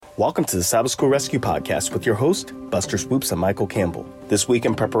Welcome to the Sabbath School Rescue Podcast with your host, Buster Swoopes and Michael Campbell. This week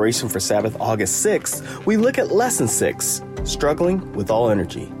in preparation for Sabbath, August 6th, we look at Lesson 6, Struggling with All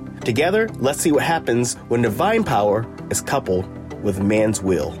Energy. Together, let's see what happens when divine power is coupled with man's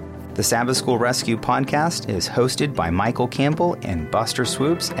will. The Sabbath School Rescue Podcast is hosted by Michael Campbell and Buster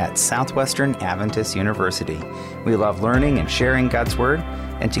Swoopes at Southwestern Adventist University. We love learning and sharing God's Word,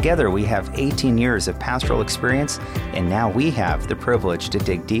 and together we have 18 years of pastoral experience, and now we have the privilege to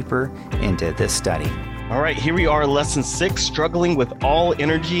dig deeper into this study. All right, here we are, Lesson 6, Struggling with All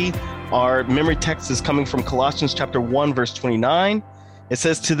Energy. Our memory text is coming from Colossians chapter 1, verse 29. It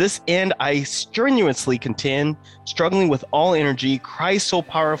says, "To this end, I strenuously contend, struggling with all energy. Christ so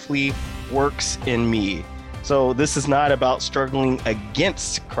powerfully works in me." So this is not about struggling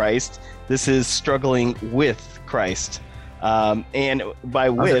against Christ. This is struggling with Christ. And by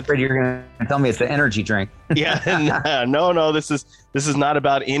with, I was afraid you're going to tell me it's an energy drink. Yeah, no. This is not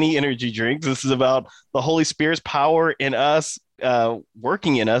about any energy drinks. This is about the Holy Spirit's power in us,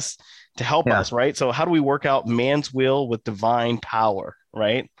 working in us to help us, right? So how do we work out man's will with divine power,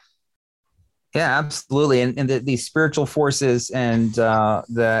 right? Yeah, absolutely. And these spiritual forces and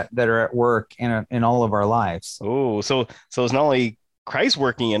that are at work in all of our lives. Oh, so it's not only Christ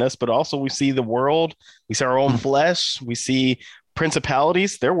working in us, but also we see the world, we see our own flesh, we see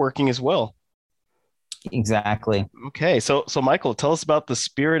principalities, they're working as well. Exactly. Okay, so Michael, tell us about the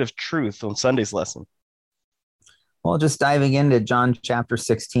Spirit of Truth on Sunday's lesson. Well, just diving into John chapter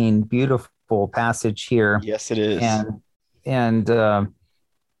 16, beautiful passage here. Yes, it is. And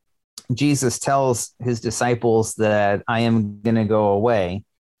Jesus tells his disciples that I am going to go away,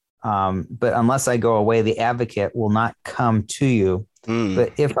 but unless I go away, the advocate will not come to you.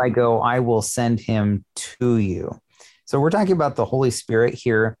 But if I go, I will send him to you. So we're talking about the Holy Spirit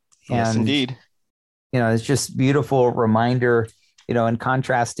here. And, yes, indeed. It's just beautiful reminder, in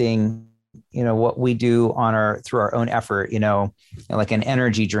contrasting, what we do through our own effort, like an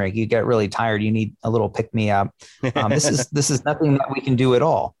energy drink. You get really tired. You need a little pick me up. This is nothing that we can do at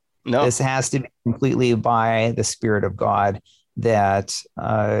all. No. This has to be completely by the Spirit of God that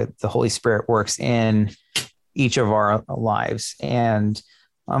the Holy Spirit works in each of our lives. And,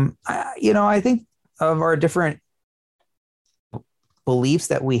 I think of our different beliefs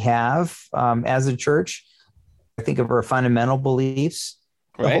that we have as a church. I think of our fundamental beliefs.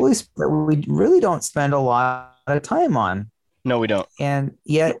 Right. The Holy Spirit, we really don't spend a lot of time on. No, we don't. And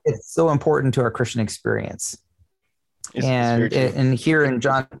yet it's so important to our Christian experience. And here in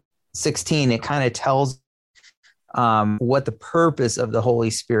John 16, it kind of tells what the purpose of the Holy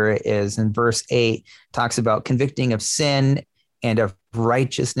Spirit is. And verse 8 talks about convicting of sin and of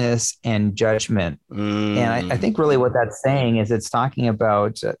righteousness and judgment. And I think really what that's saying is it's talking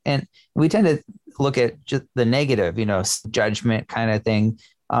about, and we tend to look at just the negative, judgment kind of thing.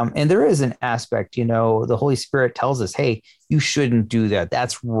 And there is an aspect, the Holy Spirit tells us, hey, you shouldn't do that.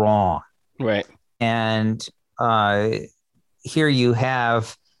 That's wrong. Right. And here you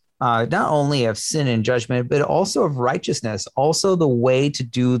have not only of sin and judgment, but also of righteousness, also the way to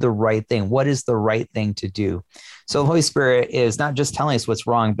do the right thing. What is the right thing to do? So the Holy Spirit is not just telling us what's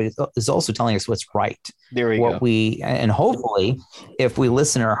wrong, but it's also telling us what's right. There we go. And hopefully, if we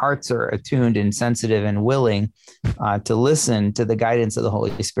listen, our hearts are attuned and sensitive and willing to listen to the guidance of the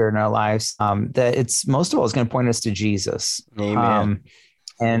Holy Spirit in our lives, that it's most of all is going to point us to Jesus. Amen.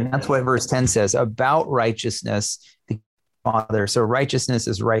 And that's what verse 10 says about righteousness. Father. So righteousness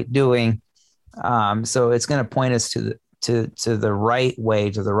is right doing. So it's going to point us to the right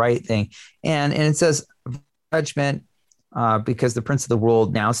way, to the right thing. And it says judgment, because the prince of the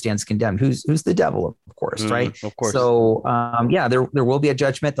world now stands condemned. Who's the devil, of course, right? Of course. So there will be a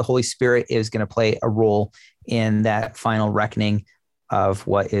judgment. The Holy Spirit is going to play a role in that final reckoning of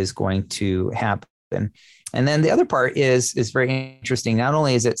what is going to happen. And then the other part is very interesting. Not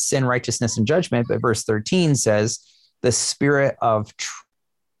only is it sin, righteousness, and judgment, but verse 13 says, the Spirit of truth.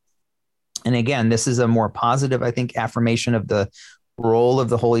 And again, this is a more positive, I think, affirmation of the role of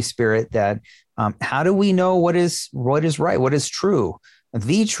the Holy Spirit, that how do we know what is right, what is true,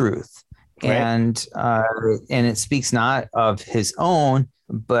 the truth? Right. And it speaks not of his own,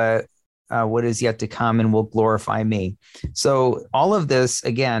 but what is yet to come and will glorify me. So all of this,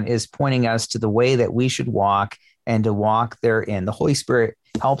 again, is pointing us to the way that we should walk and to walk therein. The Holy Spirit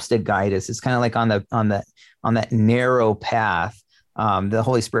helps to guide us. It's kind of like on that narrow path. The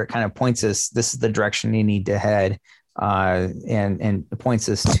Holy Spirit kind of points us, this is the direction you need to head, and points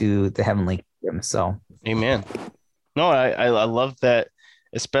us to the heavenly kingdom. So, amen. No, I love that,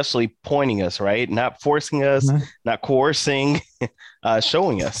 especially pointing us, right? Not forcing us, not coercing,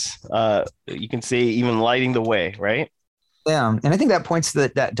 showing us. You can see even lighting the way, right? Yeah, and I think that points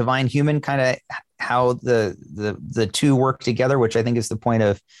to that divine human kind of how the two work together, which I think is the point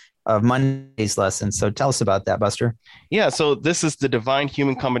of Monday's lesson. So tell us about that, Buster. Yeah, so this is the divine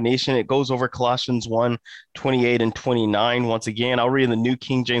human combination. It goes over Colossians 1:28 and 29. Once again, I'll read in the New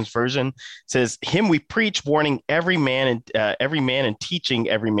King James Version. It says, Him we preach, warning every man and teaching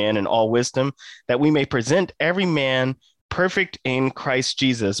every man in all wisdom, that we may present every man perfect in Christ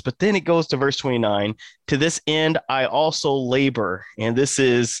Jesus. But then it goes to verse 29. To this end, I also labor. And this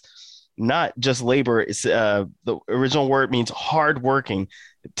is not just labor. It's the original word means hard working.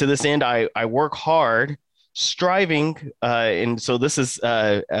 To this end, I work hard, striving, and so this is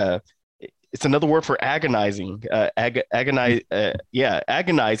it's another word for agonizing,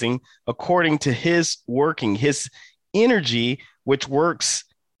 agonizing according to his working, his energy, which works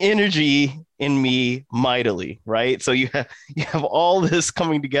energy in me mightily, right? So you have all this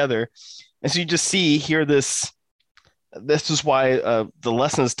coming together, and so you just see here this is why the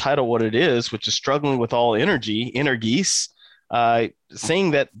lesson is titled what it is, which is struggling with all energy, energies,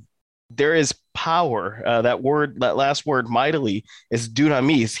 saying that there is power. That last word, mightily, is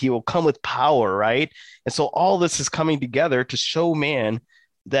dunamis. He will come with power, right? And so all this is coming together to show man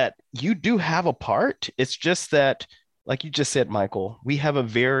that you do have a part. It's just that, like you just said, Michael, we have a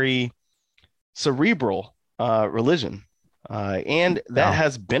very cerebral religion, and that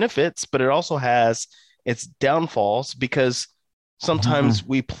has benefits, but it also has its downfalls because sometimes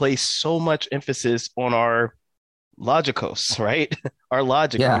we place so much emphasis on our logicos, right? Our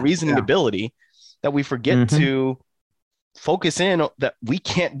logic, our reasoning ability, that we forget to focus in that we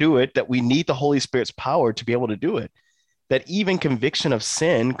can't do it, that we need the Holy Spirit's power to be able to do it. That even conviction of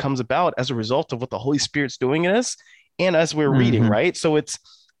sin comes about as a result of what the Holy Spirit's doing in us and as we're reading, right? So it's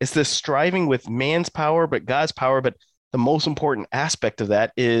this striving with man's power, but God's power. But the most important aspect of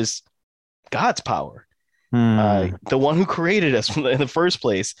that is God's power. The one who created us in the first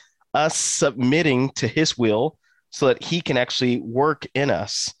place, us submitting to his will so that he can actually work in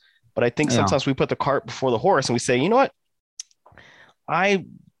us. But I think sometimes we put the cart before the horse and we say, you know what? I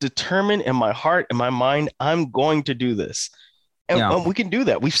determine in my heart and my mind, I'm going to do this. And we can do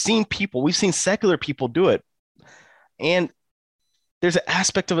that. We've seen secular people do it. And there's an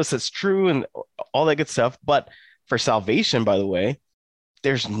aspect of us that's true and all that good stuff. But for salvation, by the way,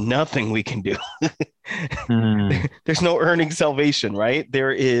 there's nothing we can do. There's no earning salvation, right?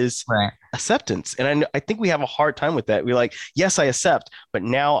 There is acceptance. And I think we have a hard time with that. We're like, yes, I accept, but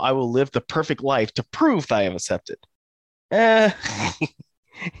now I will live the perfect life to prove that I have accepted.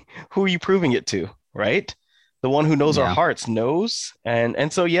 Who are you proving it to, right? The one who knows our hearts knows.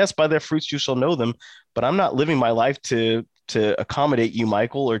 And so, yes, by their fruits you shall know them, but I'm not living my life to accommodate you,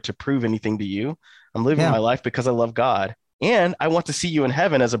 Michael, or to prove anything to you. I'm living my life because I love God. And I want to see you in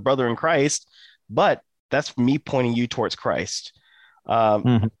heaven as a brother in Christ, but that's me pointing you towards Christ.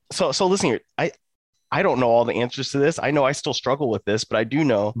 So listen here, I don't know all the answers to this. I know I still struggle with this, but I do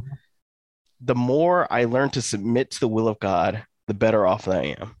know the more I learn to submit to the will of God, the better off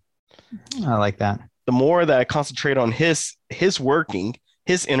I am. I like that. The more that I concentrate on his working,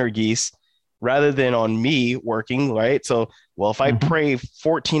 his inner geese, rather than on me working, right? So, well, if I pray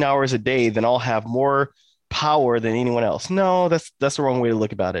 14 hours a day, then I'll have more power than anyone else. No, that's the wrong way to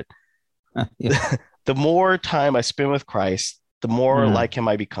look about it. The more time I spend with Christ, the more like him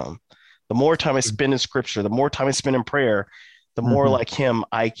I become. The more time I spend in scripture, the more time I spend in prayer, the more like him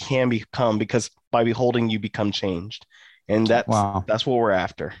I can become, because by beholding you become changed. And that's what we're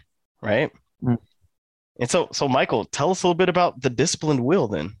after, right? And so Michael, tell us a little bit about the disciplined will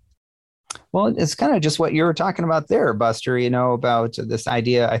then. Well, it's kind of just what you were talking about there, Buster, about this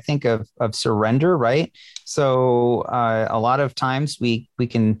idea, I think, of surrender, right? So a lot of times we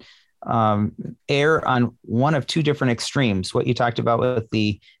can err on one of two different extremes. What you talked about with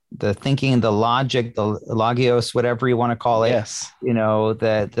the thinking, the logic, the logios, whatever you want to call it,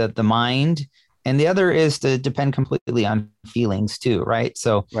 the mind. And the other is to depend completely on feelings too, right?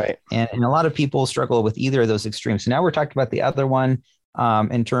 So, and a lot of people struggle with either of those extremes. So now we're talking about the other one,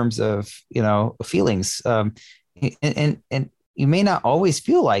 in terms of, feelings. And you may not always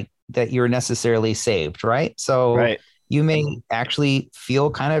feel like that you're necessarily saved, right? So you may actually feel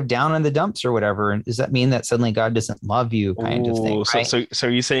kind of down in the dumps or whatever. And does that mean that suddenly God doesn't love you, kind of thing? Right? So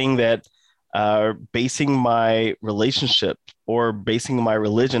are you saying that basing my relationship or basing my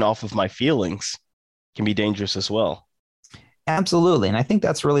religion off of my feelings can be dangerous as well? Absolutely. And I think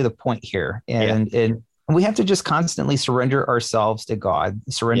that's really the point here. And we have to just constantly surrender ourselves to God,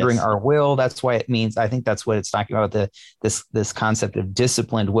 surrendering Yes. our will. That's why it means, I think that's what it's talking about, this concept of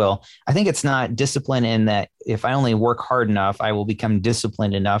disciplined will. I think it's not discipline in that if I only work hard enough, I will become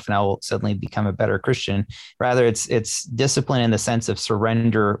disciplined enough and I will suddenly become a better Christian. Rather, it's discipline in the sense of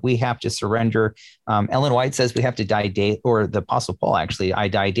surrender. We have to surrender. Ellen White says we have to die daily, or the Apostle Paul actually, I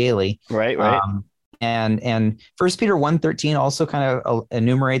die daily. Right. And First Peter 1:13 also kind of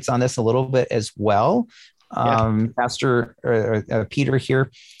enumerates on this a little bit as well. Pastor Peter here.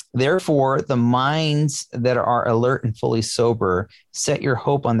 Therefore, the minds that are alert and fully sober, set your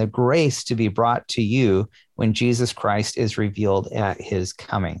hope on the grace to be brought to you when Jesus Christ is revealed at his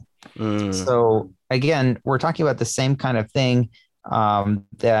coming. So again, we're talking about the same kind of thing,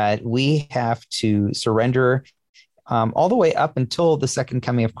 that we have to surrender all the way up until the second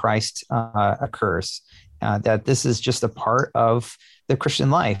coming of Christ occurs. That this is just a part of the Christian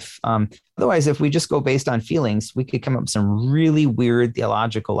life. Otherwise, if we just go based on feelings, we could come up with some really weird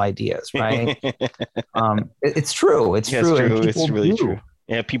theological ideas, right? It's true. It's true. And It's really true.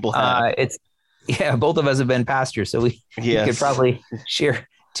 Yeah, people have. Both of us have been pastors, so we could probably share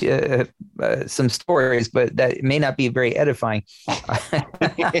some stories, but that may not be very edifying.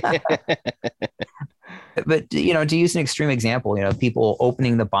 But to use an extreme example, people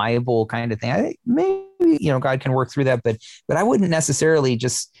opening the Bible kind of thing, I think maybe God can work through that, but I wouldn't necessarily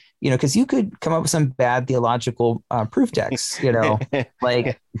just because you could come up with some bad theological proof texts,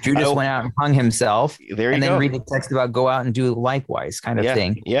 like Judas went out and hung himself, and then read the text about go out and do likewise kind of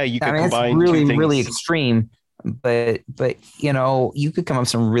thing. Yeah, you could combine it's really two things. Really extreme. But you could come up with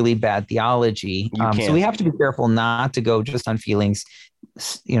some really bad theology. So we have to be careful not to go just on feelings,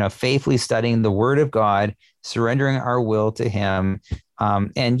 faithfully studying the Word of God, surrendering our will to Him.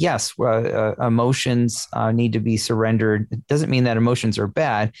 And yes, emotions need to be surrendered. It doesn't mean that emotions are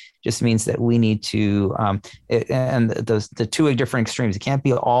bad. It just means that we need to, and the two different extremes. It can't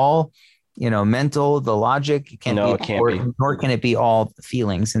be all mental, the logic. It can't be, nor can it be all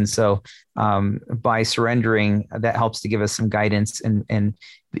feelings. And so by surrendering, that helps to give us some guidance and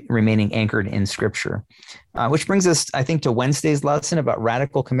remaining anchored in Scripture. Which brings us, I think, to Wednesday's lesson about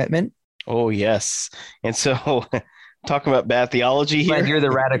radical commitment. Oh, yes. And so talking about bad theology here. Glad you're the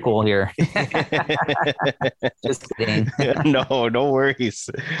radical here. Just kidding. No worries.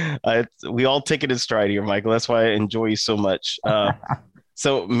 We all take it in stride here, Michael. That's why I enjoy you so much.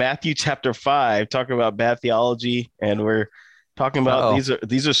 So Matthew chapter 5, talking about bad theology, and we're talking about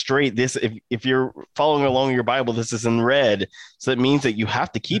these are straight. This if you're following along your Bible, this is in red, so that means that you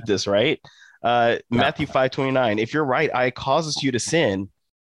have to keep this, right? Matthew 5:29. If your right eye causes you to sin,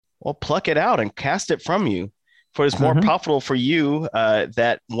 well, pluck it out and cast it from you, for it's more profitable for you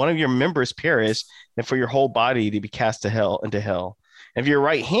that one of your members perish than for your whole body to be cast into hell. If your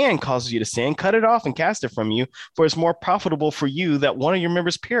right hand causes you to sin, cut it off and cast it from you, for it's more profitable for you that one of your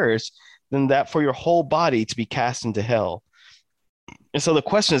members perish than that for your whole body to be cast into hell. And so the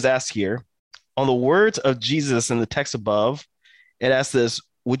question is asked here, on the words of Jesus in the text above, it asks this: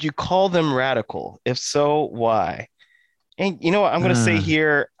 would you call them radical? If so, why? And you know what I'm going to say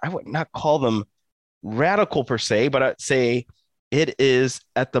here? I would not call them radical per se, but I'd say it is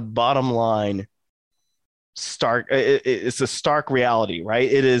at the bottom line stark. It's a stark reality, right?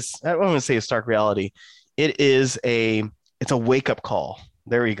 It is. I don't want to say a stark reality. It's a wake-up call.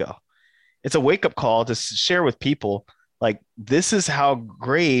 There you go. It's a wake-up call to share with people, like, this is how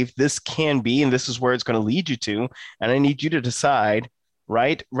grave this can be, and this is where it's going to lead you to. And I need you to decide,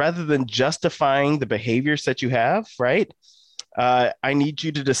 right? Rather than justifying the behaviors that you have, right? I need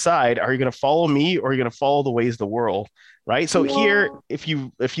you to decide, are you going to follow me or are you going to follow the ways of the world? Right. So here, if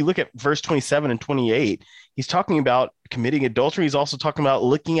you look at verse 27 and 28, he's talking about committing adultery. He's also talking about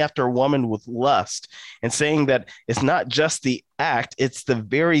looking after a woman with lust and saying that it's not just the act, it's the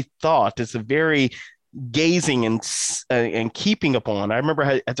very thought, it's the very gazing and keeping upon. I remember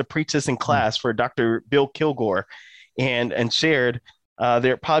I had to preach this in class for Dr. Bill Kilgore and shared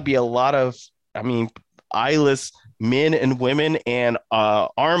there'd probably be a lot of, eyeless men and women and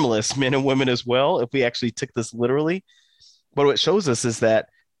armless men and women as well, if we actually took this literally. But what it shows us is that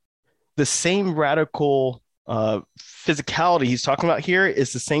the same radical physicality he's talking about here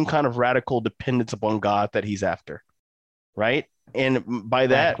is the same kind of radical dependence upon God that he's after, right? And by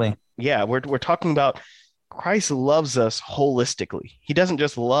that, we're talking about Christ loves us holistically. He doesn't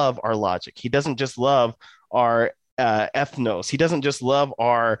just love our logic. He doesn't just love our ethnos. He doesn't just love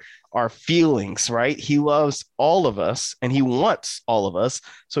our feelings, right? He loves all of us and he wants all of us.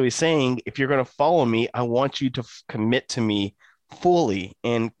 So he's saying, if you're going to follow me, I want you to commit to me fully.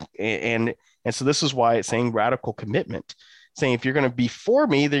 And so this is why it's saying radical commitment, saying if you're going to be for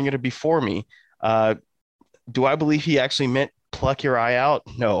me, then you're going to be for me. Do I believe he actually meant pluck your eye out?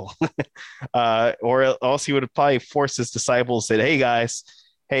 No. Or else he would have probably forced his disciples, said, hey guys,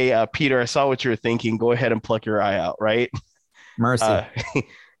 hey, Peter, I saw what you were thinking. Go ahead and pluck your eye out, right? Mercy. Uh,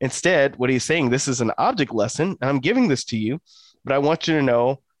 Instead, what he's saying, this is an object lesson, and I'm giving this to you, but I want you to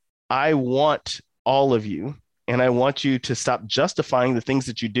know I want all of you, and I want you to stop justifying the things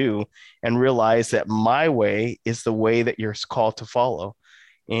that you do and realize that my way is the way that you're called to follow.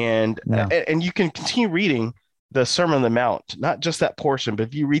 And you can continue reading the Sermon on the Mount, not just that portion, but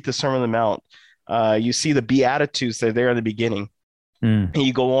if you read the Sermon on the Mount, you see the Beatitudes that are there in the beginning. And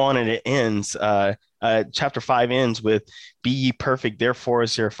you go on and it ends. Chapter 5 ends with be ye perfect, therefore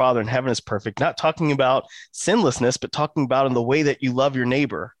as your Father in heaven is perfect. Not talking about sinlessness, but talking about in the way that you love your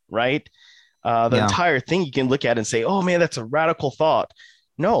neighbor, right? The entire thing you can look at and say, oh man, that's a radical thought.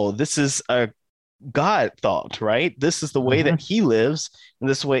 No, this is a God thought, right? This is the way that he lives, and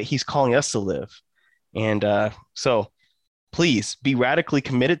this is the way he's calling us to live. And so please be radically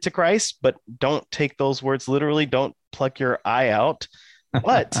committed to Christ, but don't take those words literally. Don't pluck your eye out.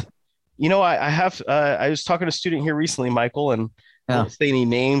 But, I was talking to a student here recently, Michael, and I won't say any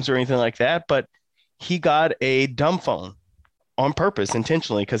names or anything like that, but he got a dumb phone on purpose,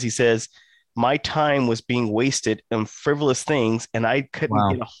 intentionally, because he says, my time was being wasted in frivolous things and I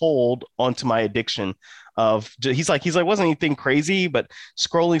couldn't get a hold onto my addiction of, he's like, wasn't anything crazy, but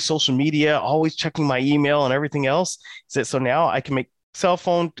scrolling social media, always checking my email and everything else. He said, so now I can make cell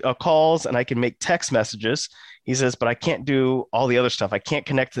phone calls and I can make text messages. He says, but I can't do all the other stuff. I can't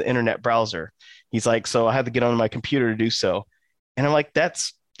connect to the internet browser. He's like, so I had to get on my computer to do so. And I'm like,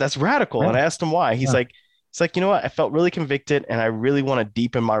 that's radical. And I asked him why. He's like, it's like, you know what? I felt really convicted and I really want to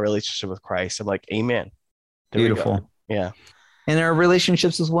deepen my relationship with Christ. I'm like, amen. There Beautiful. Yeah. And our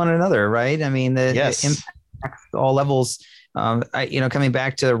relationships with one another, right? I mean, it impacts all levels. Coming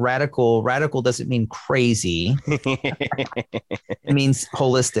back to radical doesn't mean crazy. It means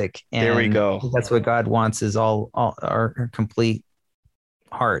holistic. And there we go. That's what God wants, is all our complete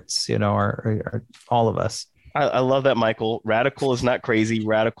hearts, our all of us. I love that, Michael. Radical is not crazy.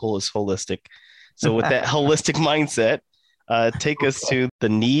 Radical is holistic. So with that holistic mindset, take us to the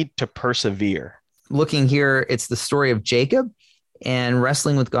need to persevere. Looking here, it's the story of Jacob and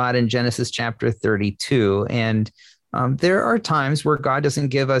wrestling with God in Genesis chapter 32. And there are times where God doesn't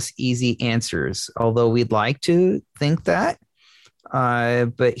give us easy answers, although we'd like to think that.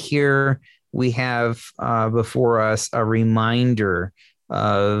 But here we have before us a reminder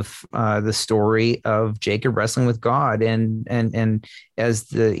of the story of Jacob wrestling with God. And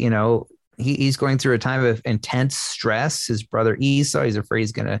as he's going through a time of intense stress. His brother Esau, he's afraid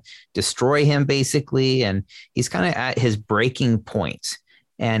he's going to destroy him, basically. And he's kind of at his breaking point.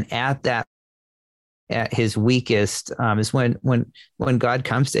 And at his weakest is when God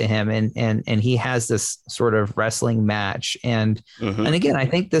comes to him and he has this sort of wrestling match. And again, I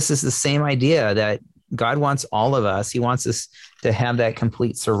think this is the same idea that God wants all of us. He wants us to have that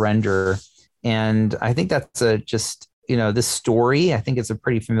complete surrender. And I think that's this story, I think it's a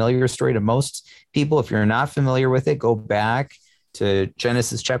pretty familiar story to most people. If you're not familiar with it, go back to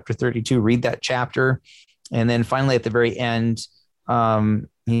Genesis chapter 32, read that chapter. And then finally at the very end,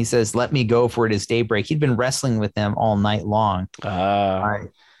 he says, let me go, for it is daybreak. He'd been wrestling with them all night long.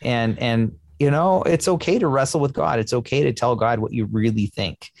 And it's okay to wrestle with God. It's okay to tell God what you really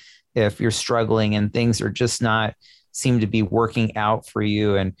think. If you're struggling and things are just not seem to be working out for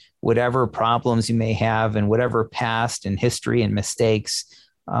you, and whatever problems you may have and whatever past and history and mistakes,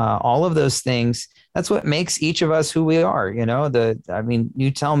 all of those things, that's what makes each of us who we are.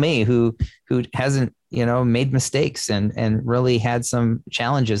 You tell me who hasn't, made mistakes and really had some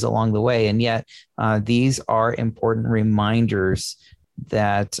challenges along the way. And yet these are important reminders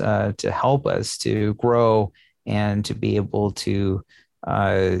that to help us to grow and to be able to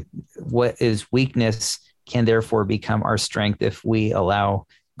what is weakness can therefore become our strength if we allow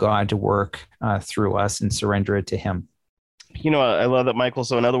God to work through us and surrender it to him. I love that, Michael.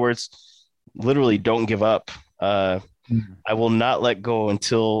 So in other words, literally don't give up. I will not let go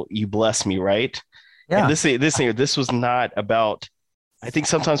until you bless me. Right. Yeah. And this was not about, I think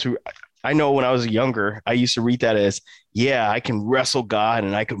sometimes I know when I was younger, I used to read that as, I can wrestle God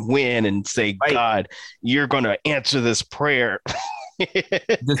and I can win and say, right, God, you're going to answer this prayer.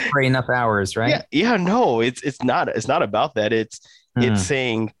 Just pray enough hours, right? Yeah. No, it's not about that. It's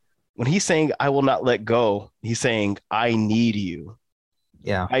saying, when he's saying, I will not let go, he's saying, I need you.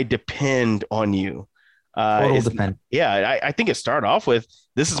 Yeah. I depend on you. Total depend. Yeah. I think it started off with,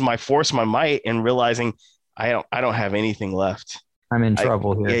 this is my force, my might, and realizing I don't have anything left. I'm in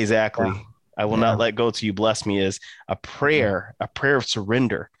trouble here. Yeah, exactly. Yeah. I will not let go till you bless me is a prayer of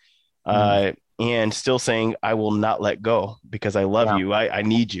surrender. And and still saying, I will not let go because I love you. I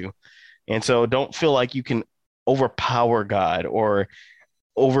need you. And so don't feel like you can overpower God or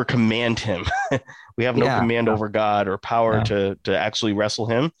over command him. We have no command over God or power to actually wrestle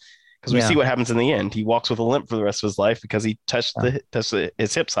him, because we see what happens in the end. He walks with a limp for the rest of his life because he touched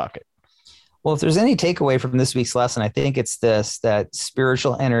his hip socket. Well, if there's any takeaway from this week's lesson, I think it's this, that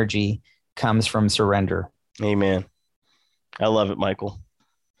spiritual energy comes from surrender. Amen. I love it, Michael.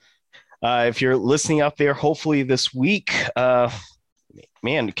 If you're listening out there, hopefully this week,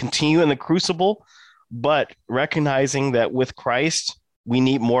 continue in the crucible, but recognizing that with Christ, we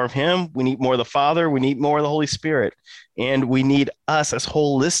need more of him. We need more of the Father. We need more of the Holy Spirit. And we need us as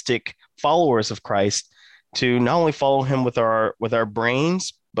holistic followers of Christ to not only follow him with our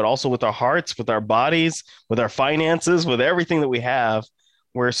brains, but also with our hearts, with our bodies, with our finances, with everything that we have.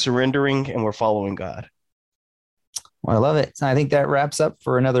 We're surrendering and we're following God. Well, I love it. I think that wraps up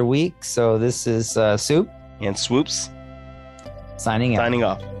for another week. So this is Soup and Swoopes signing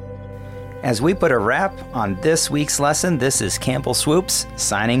off. As we put a wrap on this week's lesson, this is Campbell Swoopes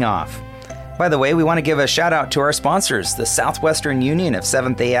signing off. By the way, we want to give a shout out to our sponsors, the Southwestern Union of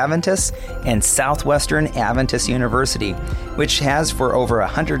Seventh-day Adventists and Southwestern Adventist University, which has for over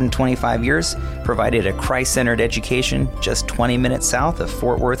 125 years provided a Christ-centered education just 20 minutes south of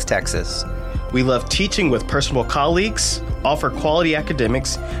Fort Worth, Texas. We love teaching with personal colleagues, offer quality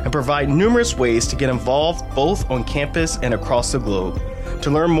academics, and provide numerous ways to get involved both on campus and across the globe. To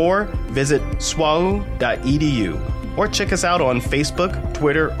learn more, visit swau.edu or check us out on Facebook,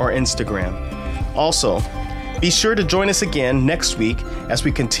 Twitter, or Instagram. Also, be sure to join us again next week as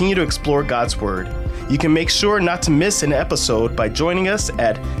we continue to explore God's Word. You can make sure not to miss an episode by joining us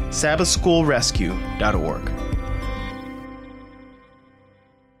at sabbathschoolrescue.org.